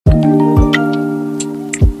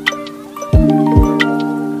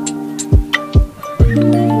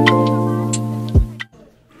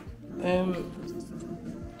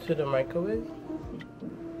microwave.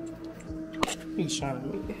 He's trying at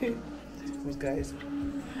me. These guys.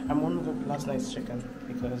 I'm warming up last night's chicken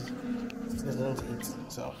because there's nothing to eat.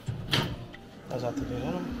 So that's what I have to do.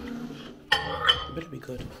 It better be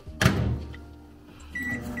good.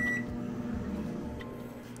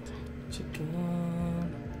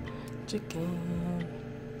 Chicken.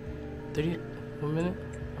 1 minute.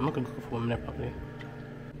 I'm not gonna cook it for 1 minute probably.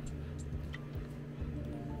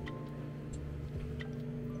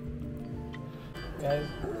 Guys,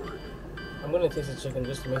 I'm gonna taste the chicken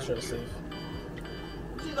just to make sure it's safe.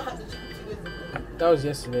 That was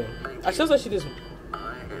yesterday. I just thought she did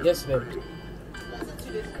yesterday.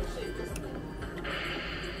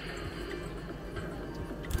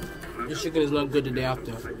 This chicken is not good the day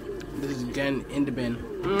after. This is again in the bin.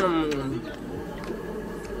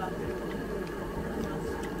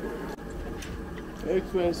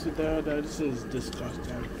 Experience with that. This is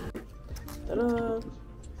disgusting. Ta-da!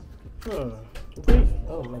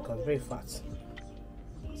 Oh my god, very fat. See?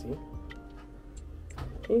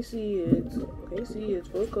 Can you see it? Can you see it?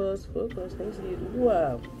 Focus, focus. Can you see it?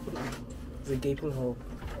 Wow! It's a gaping hole.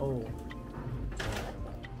 Oh.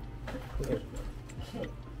 Okay.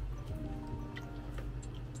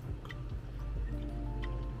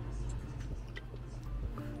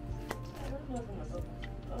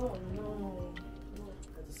 Oh no.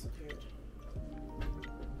 That disappeared.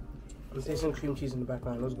 I'm tasting cream cheese in the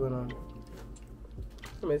background. What's going on?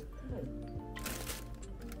 Come here.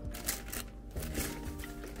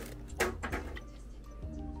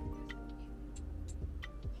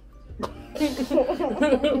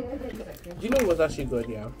 Do you know what's actually good,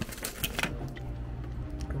 yeah?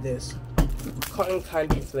 This cotton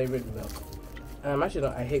candy flavored milk. Actually, no,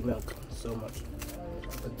 I hate milk so much.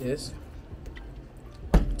 But this,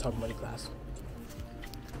 top money class.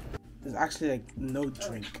 There's actually like no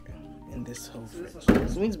drink in this whole fridge. So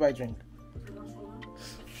it means buy drink.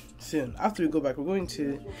 Soon, after we go back, we're going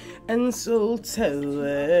to Seoul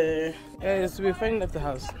Tower. Guys, we're finally left the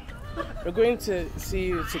house. We're going to see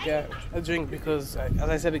you to get a drink because, as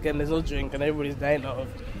I said again, there's no drink and everybody's dying of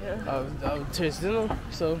thirst, you know?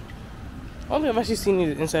 So, I don't think I've actually seen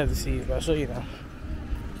you inside the sea, but I'll show you now.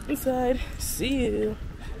 Inside, see you.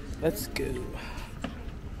 Let's go.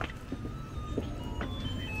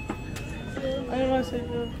 I don't want to say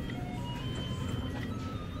no.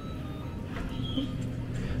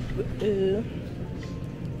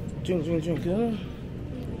 Drink, huh?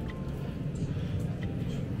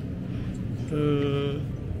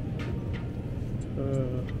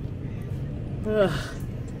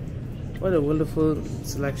 What a wonderful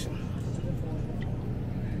selection.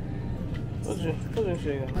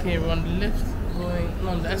 Okay, we're on the lift going, no,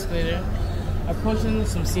 on the escalator, approaching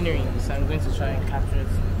some scenery, so I'm going to try and capture it.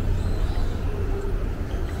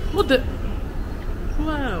 What the?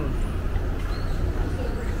 Wow.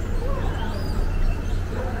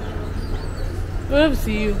 We'll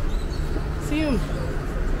see you. See you.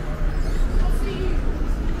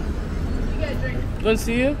 Gonna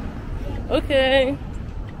see you? Okay.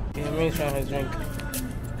 Okay, I'm really trying to drink.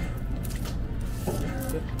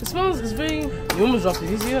 It smells, it's very, you almost dropped it,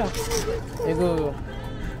 you see that? There you go.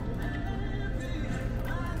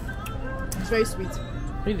 It's very sweet.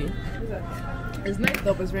 Really? It's nice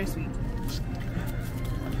though, but it's very sweet.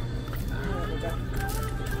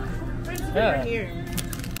 Yeah. Right here.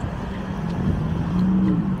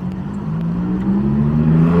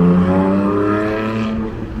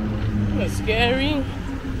 That's scary.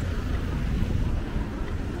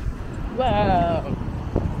 Wow.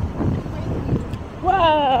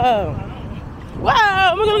 Wow.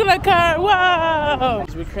 Wow. Look at that car. Wow.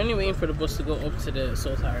 We're currently waiting for the bus to go up to the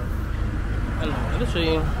Seoul Tower. I don't know. I'll show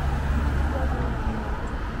you.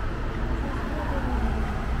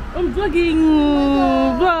 I'm vlogging.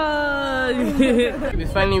 Vlog. We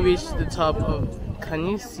finally reached the top of. Can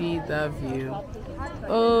you see that view?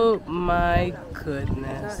 Oh my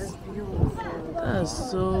goodness. That's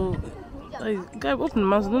so. Like, guy, open the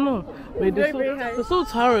mouth. I don't know. Wait, the Seoul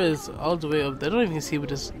Tower is all the way up there. I don't even see with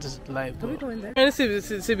this light. Are we going there? Let's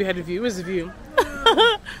see behind the view. Where's the view?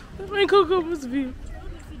 My Coco, what's the view?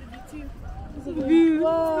 View.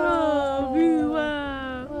 Wow. View.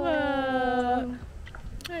 Wow. Wow.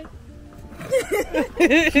 Hi.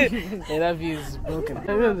 Yeah, that view is broken. I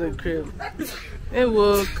got the crib. Hey,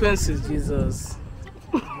 well, Quincy, Jesus.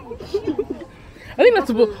 I think that's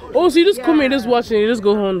the bus. Oh, so you just come here, just watch, and you just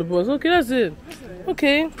go home on the bus. Okay, that's it.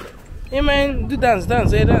 Okay. Hey, man, do dance.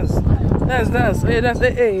 Hey, dance. Dance. Hey, dance.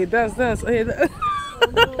 Hey, dance. Hey, dance.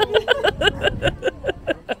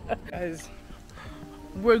 Guys,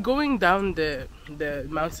 we're going down the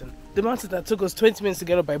mountain. The mountain that took us 20 minutes to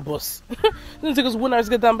get up by bus. Then it took us 1 hour to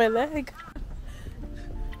get down by leg.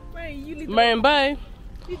 Mariam, bye.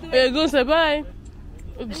 Yeah, go say bye.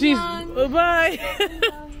 Jeez, bye.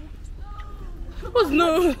 What's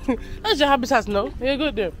no? That's your habitat, no? Yeah,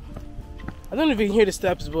 go there. I don't know if you can hear the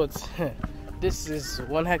steps, but this is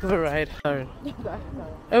one heck of a ride.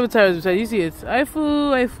 Every time you see it, I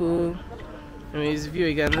fool. I mean, it's view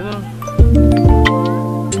again.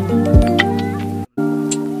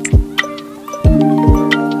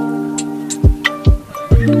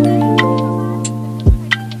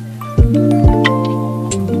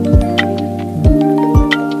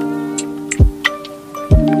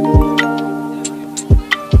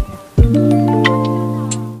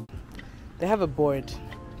 They have a board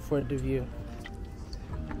for the view.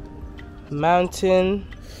 Mountain,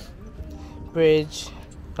 bridge,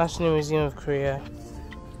 National Museum of Korea.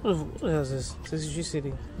 What else is this? This is Jeju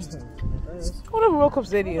City. What a World Cup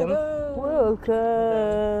stadium. World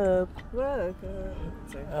Cup.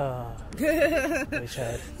 Oh, we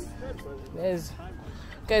tried.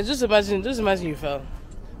 Guys, just imagine you fell.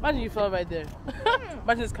 Imagine you fell right there.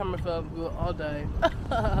 Imagine this camera fell, we will all die. Should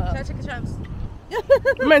I take a chance?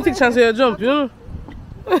 You might take a chance of your jump, you know?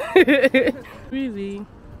 Really?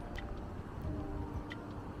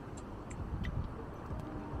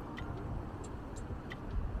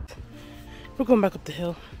 We're going back up the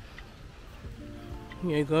hill.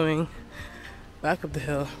 We're going back up the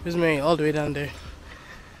hill. There's Mary all the way down there.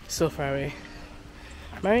 So far away.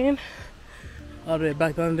 Marion, all the way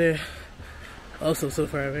back down there. Also so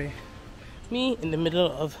far away. Me in the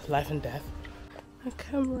middle of life and death. A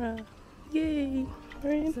camera. Yay.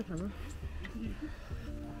 Marion.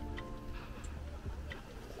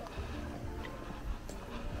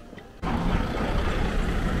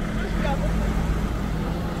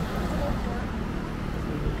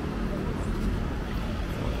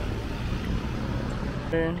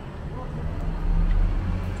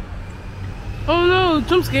 Oh no,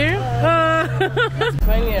 jump scare!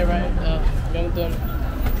 Finally arrived. I'm done.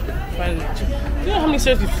 Finally. Do you know how many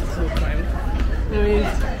stairs we've climbed? Anyways,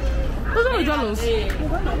 where's McDonald's?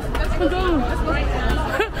 McDonald's.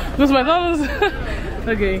 Where's McDonald's?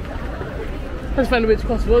 Okay. Let's find a way to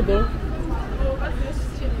cross the road though.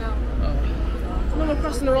 No, we're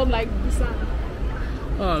crossing the road like this.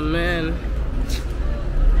 Oh man.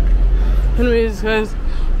 Anyways, guys.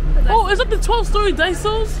 Oh, is that the 12-story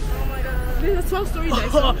Daisos? This is a 12-story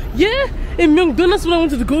Daiso. Yeah, in Myeongdong, that's what I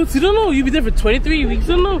wanted to go to. You don't know, you'll be there for 23 weeks. I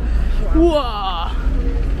don't know. Wow.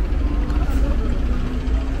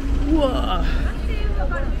 Wow.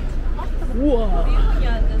 Wow.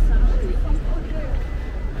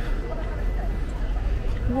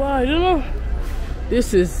 Wow, I don't know.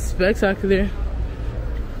 This is spectacular.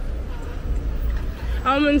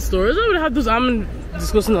 Almond stores. I would have those almond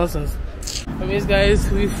disgusting nonsense. Anyways, guys,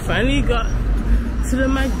 we finally got to the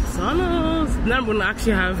McDonald's. Now we're gonna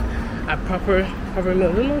actually have a proper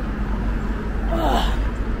meal, you know?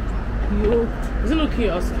 Yo, is it no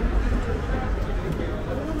kiosk?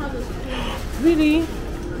 Really?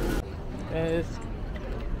 Guys.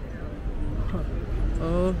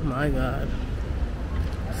 Oh my god.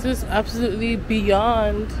 This is absolutely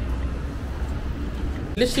beyond.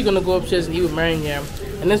 Literally gonna go upstairs and eat with Marion here.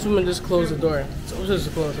 And this woman just closed the door. So upstairs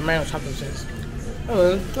is closed and Marion was trapped upstairs.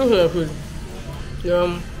 Oh, that's food. We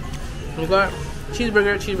got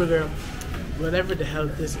cheeseburger, whatever the hell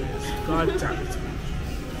this is. God damn it.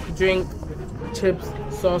 Drink, chips,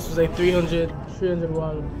 sauce was like 300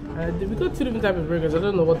 won. And we got 2 different types of burgers. I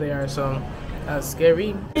don't know what they are, so that's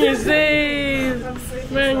scary. You're saved!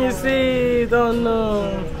 Man, you're saved! Oh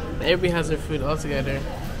no. Everybody has their food all together.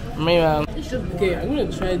 Maybe, okay, I'm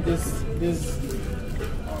gonna try this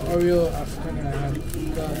Oreo African I have.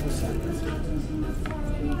 God, what's that?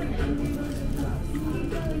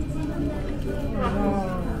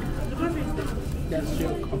 That's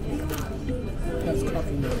your coffee. That's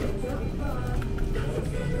coffee milk.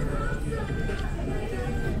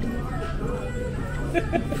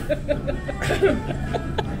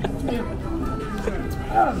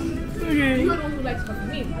 Okay. You don't who likes coffee.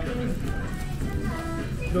 Me.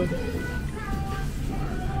 No.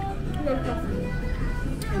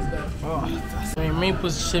 Oh, that's my main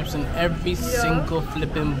puts chips in every single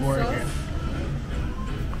flipping burger.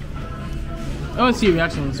 I want to see your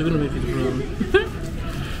reaction, so we're gonna wait for the room.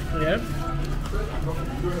 Yeah.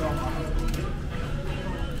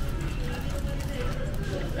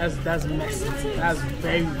 That's messy. That's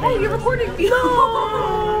very. Oh, you're recording me. No.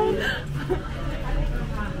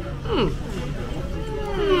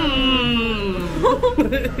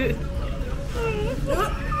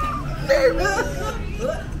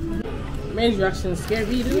 Man's reaction scared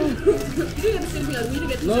me, dude. You didn't get the same thing as me. You didn't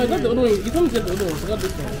get the No, I got the other one. You told me to get the other one. So I got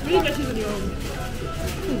this one. You didn't get cheese on your own.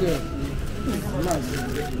 Good.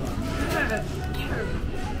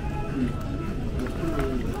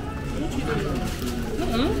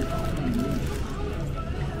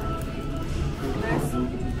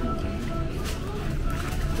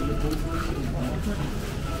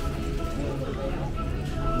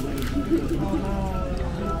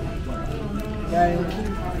 Guys,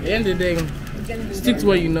 at the end of the day, stick to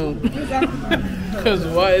what you know. Because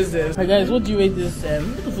what is this? Hi guys, what do you rate this?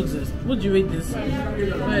 What the fuck is this? What do you rate this?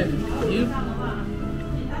 You?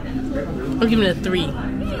 I'm giving it a 3.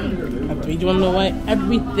 A 3. Do you want to know why?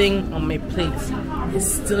 Everything on my plate is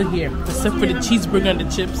still here, except for the cheeseburger and the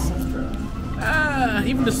chips.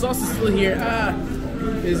 Even the sauce is still here.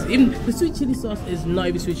 Even the sweet chili sauce is not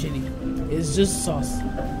even sweet chili. It's just sauce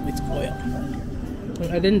with oil.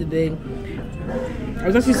 At the end of the day, I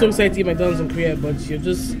was actually so excited to eat McDonald's in Korea, but you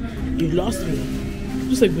lost me.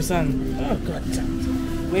 Just like Busan. Oh god damn it.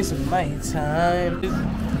 Wasting my time.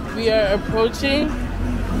 We are approaching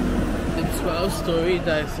the 12-story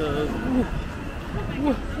Daiso.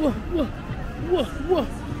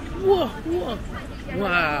 Whoa.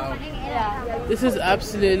 Wow. This is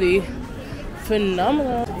absolutely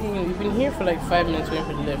phenomenal. We've been here for like 5 minutes waiting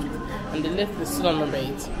for the lift. And the lift is still on number 8.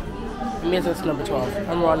 It means that's number 12.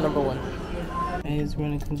 And we're on number 1. Guys, we're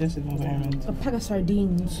in a congested environment. A pack of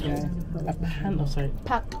sardines. Yeah. A pan of sardines.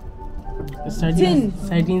 Pack. The sardines.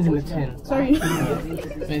 Sardines in a tin. Sorry.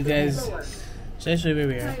 But guys, should I show you where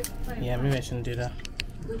we are? Yeah, maybe I shouldn't do that.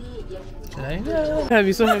 Should I? No.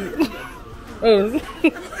 Heavy, so heavy. Oh,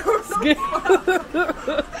 it's good.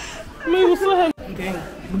 Man, it was so heavy. Okay,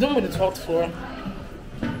 we're done with the 12th floor.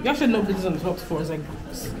 You actually know business on the 12th floor. It's like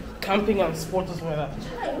camping and sports or something like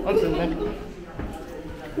that. On to the next.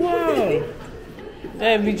 Wow.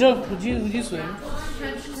 Hey, if we jump, would you swim?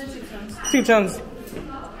 2 times.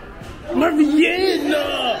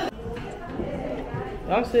 Mariana!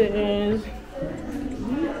 Downstairs.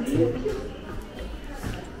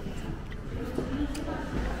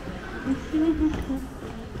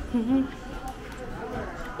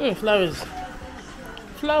 Flowers.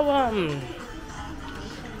 Flower.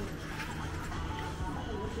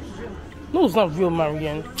 No, it's not real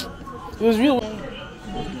Marianne. It was real.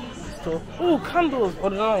 Oh, candles. Oh,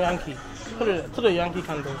 they're not Yankee. Put the Yankee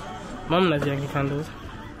candles. Mom likes Yankee candles.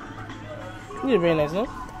 These are very nice, no?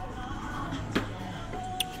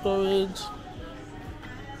 Storage.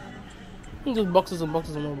 Just boxes and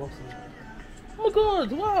boxes and more boxes. Oh my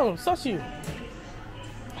god, wow, sashi.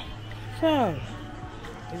 Yeah.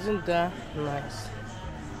 Isn't that nice?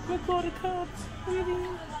 Oh my god, the cards. Really?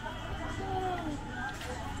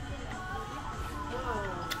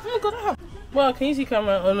 Oh my god, I have. Wow, can you see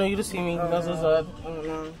camera? Oh no, you just see me. That's so sad. Oh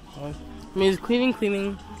no. I mean, it's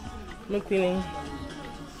cleaning. No cleaning.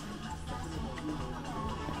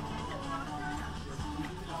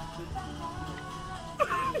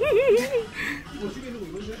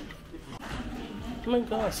 Oh my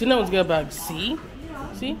god. See, now let's get a bag. See?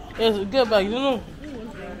 Yes, get a bag. You don't know.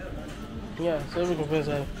 Yeah, so everything can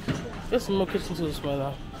inside. There's some more kitchen tools to smell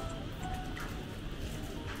now.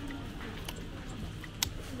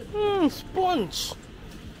 Sponge.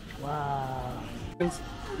 Wow.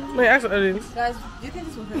 Wait, actually, Guys, do you think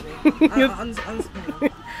this will hurt me?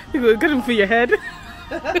 You go get him for your head.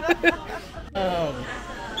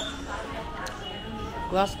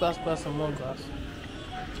 Glass, and more glass.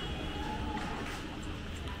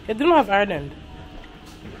 Yeah, they don't have Ireland.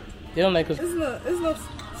 They don't like us. It's not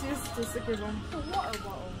serious to stickers on. A water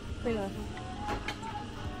bottle. Clean that.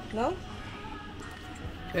 No?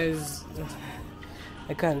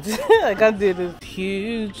 I can't. I can't do this.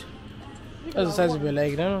 Huge. That's the size of your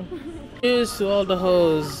leg, don't know. Here's to all the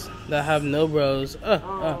hoes that have no bros. What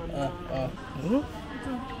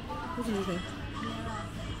do you think?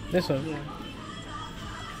 This one. Yeah.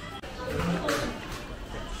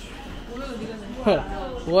 Huh.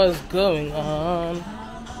 What's going on?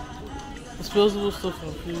 Disposable stuff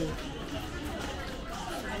from food.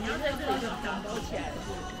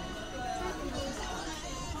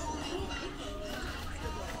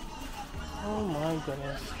 Oh my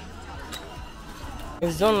goodness.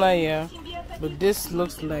 It's don't lie here, but this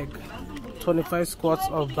looks like 25 squats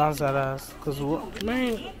of banzaras. Cause what,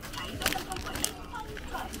 man?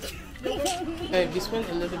 Hey, we spent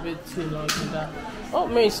a little bit too long in that. Oh,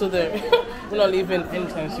 Mary's still there. We're not leaving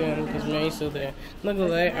anytime soon because Mary's still there. Not gonna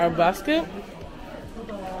lie, our basket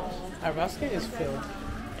is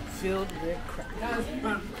filled with crap.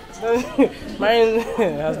 Marion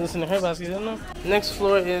has nothing in her basket, I don't know. Next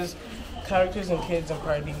floor is characters and kids and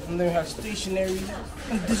party. And then we have stationery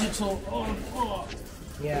and digital. Oh.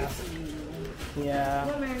 Yeah. Yeah.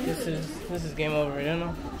 This is game over, you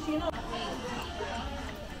know?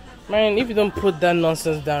 Man, if you don't put that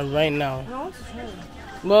nonsense down right now. No, it's true.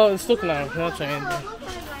 Well, it's stuck now. I'm not trying anything.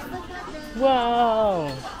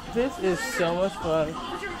 Wow. This is so much fun.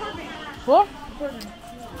 What?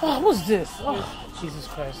 Oh, what's this? Oh, Jesus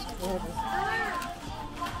Christ.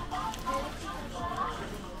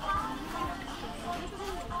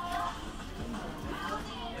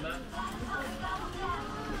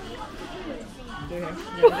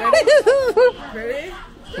 Ready?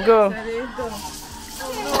 Go. Ready? Go.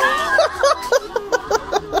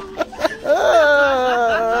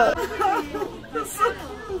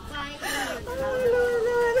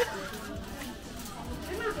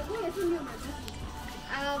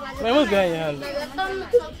 Man, what's behind your hand? Yeah,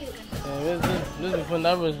 this is fun.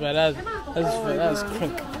 That was bad. That's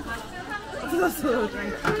crunk.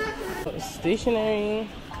 Stationery.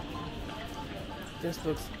 This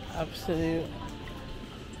looks absolute.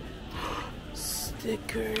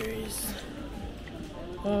 Stickers.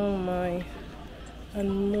 Oh my.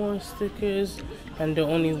 And more stickers. And they're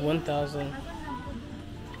only 1,000.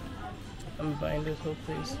 I'm buying this whole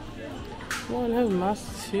place. Oh, and I have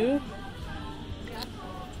masks too.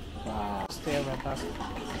 Wow. Stay on my basket.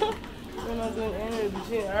 We're not doing any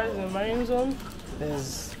between ours and Mariam's one.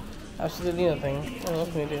 There's absolutely nothing.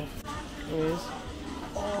 What can we do? Anyways.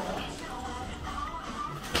 Oh.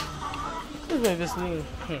 This is my Vaseline.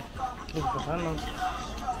 Look for handles.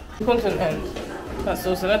 Come to an end. That's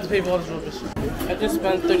so sad. I have to pay for all this rubbish. I just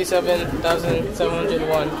spent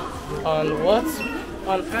 37,701 on what?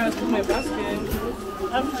 On ads with my basket.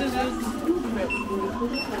 I'm scissors.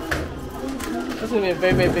 That's gonna be a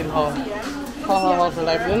very, very big haul. Haul for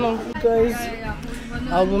life. You know, guys,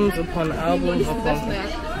 albums upon albums upon.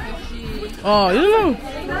 Oh, you don't know?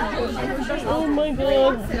 Oh my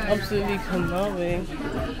god. Absolutely cannot wait.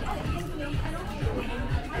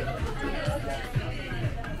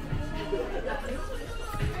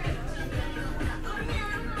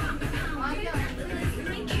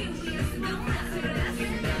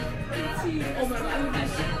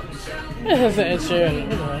 That's an Ed Sheeran.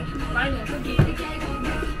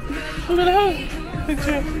 Look at that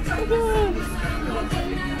picture.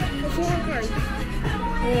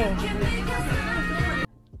 Yeah.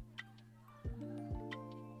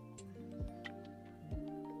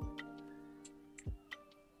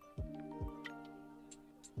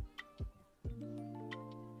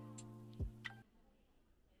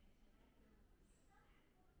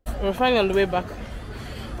 We're finally on the way back.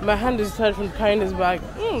 My hand is tired from carrying this bag.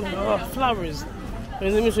 Oh, flowers.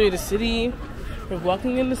 Let me show you the city. We're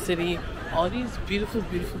walking in the city. All these beautiful,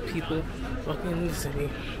 beautiful people walking in the city.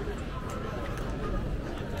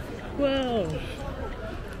 Wow.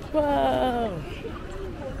 Wow.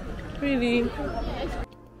 Really?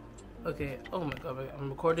 Okay. Oh my god. I'm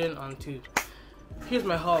recording on 2. Here's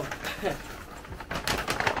my haul.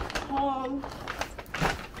 Haul.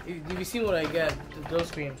 If you see what I get, don't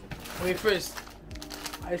scream. Okay, first.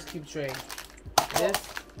 Ice cube tray. This.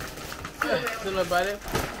 Don't know about it.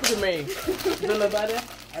 Look at Mary. Don't know about it.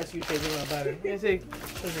 Ice cube tray. Don't know about it. Let me see.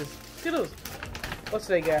 What's this? Skittles. What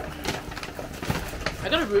did I get? I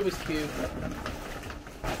got a Rubik's cube.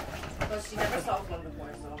 But she never solved one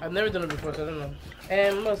before, so. I've never done it before, so I don't know.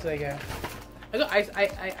 And what else did I get? I got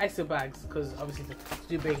ISO bags because obviously to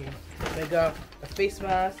do baking. I got a face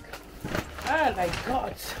mask, and I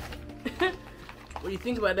got. What do you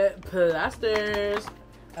think about that? Plasters.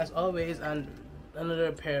 As always, and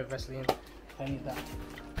another pair of Vaseline. I need that.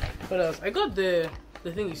 What else? I got the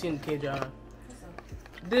thing you see in the K-drama.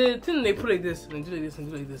 The thing they put like this, and do like this, and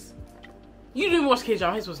do like this. You didn't watch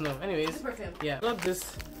K-drama, I'm supposed to know. Anyways, yeah. I got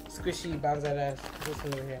this squishy banzai ass. This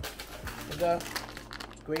one over here. I got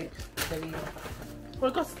grape, jelly. Oh, I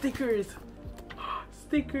got stickers.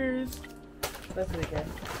 Stickers. That's what I got.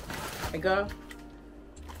 I got.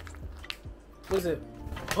 What is it?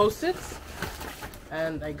 Post-its.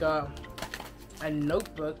 And I got a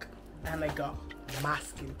notebook, and I got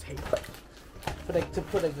masking tape to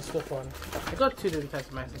put like the stuff on. I got 2 different types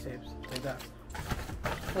of masking tapes like that.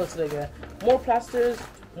 What else did I get? More plasters,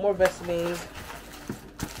 more Vaselines.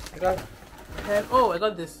 I got I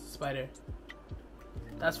got this spider.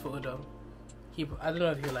 That's for Udo. I don't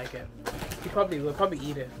know if he'll like it. He probably will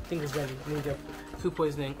eat it. I think it's ready. I'm gonna get food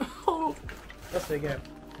poisoning. That's what I get.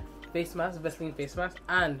 Face mask, Vaseline face mask,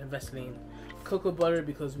 and Vaseline. Cocoa butter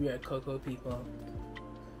because we are cocoa people.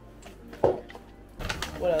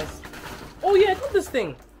 What else? Oh yeah, I got this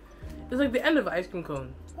thing. It's like the end of an ice cream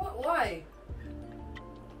cone. What? Why?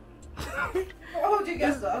 How would you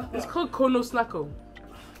guess that? It's called Kono Snacko.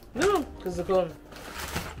 No, because the cone.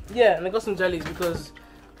 Yeah, and I got some jellies because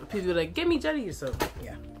people were like, "Give me jellies." So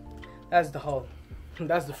yeah, that's the haul.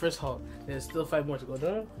 That's the first haul. There's still 5 more to go.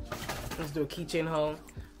 Don't. Let's do a keychain haul.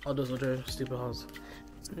 All those other stupid hauls.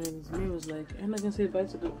 And me was like, "I'm not gonna say bye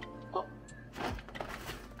to the." Oh.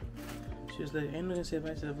 She was like, "I'm not gonna say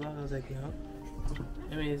bye to the vlog." I was like, "Yeah."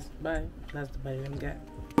 Anyways, bye. That's the bye we got.